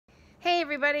Hey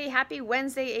everybody, happy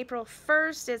Wednesday, April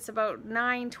 1st. It's about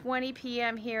 9:20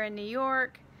 p.m. here in New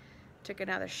York. Took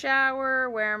another shower,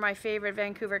 wearing my favorite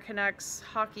Vancouver Canucks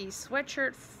hockey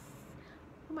sweatshirt.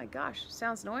 Oh my gosh,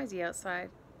 sounds noisy outside.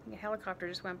 A helicopter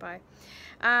just went by.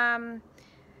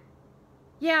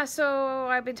 Yeah, so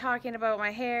I've been talking about my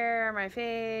hair, my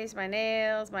face, my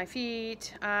nails, my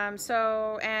feet.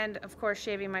 And of course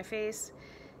shaving my face.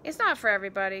 It's not for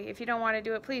everybody. If you don't want to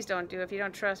do it, please don't do it. If you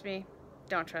don't trust me,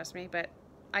 don't trust me, but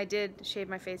I did shave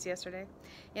my face yesterday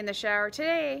in the shower.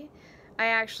 Today I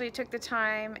actually took the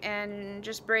time and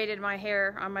just braided my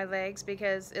hair on my legs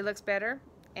because it looks better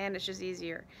and it's just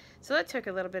easier. So that took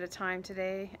a little bit of time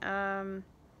today.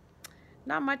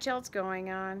 Not much else going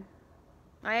on.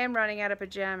 I am running out of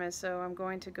pajamas, so I'm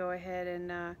going to go ahead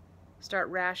and start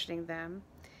rationing them.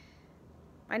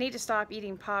 I need to stop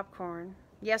eating popcorn.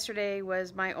 Yesterday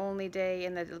was my only day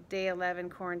in the day 11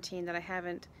 quarantine that I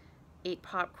haven't ate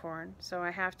popcorn, so I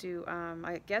have to,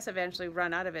 I guess, eventually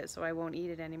run out of it, so I won't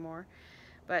eat it anymore.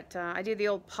 But I do the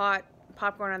old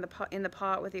popcorn on in the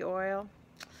pot with the oil.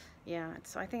 Yeah,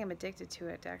 so I think I'm addicted to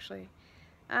it, actually.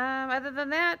 Other than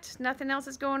that, nothing else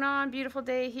is going on. Beautiful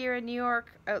day here in New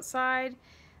York outside.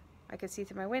 I can see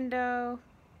through my window.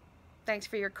 Thanks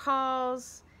for your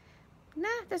calls. Nah,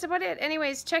 that's about it.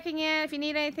 Anyways, checking in. If you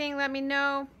need anything, let me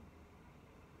know.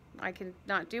 I can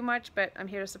not do much, but I'm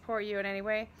here to support you in any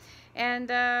way. And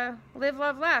live,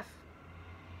 love, laugh.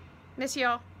 Miss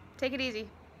y'all. Take it easy.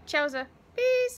 Chowza. Peace.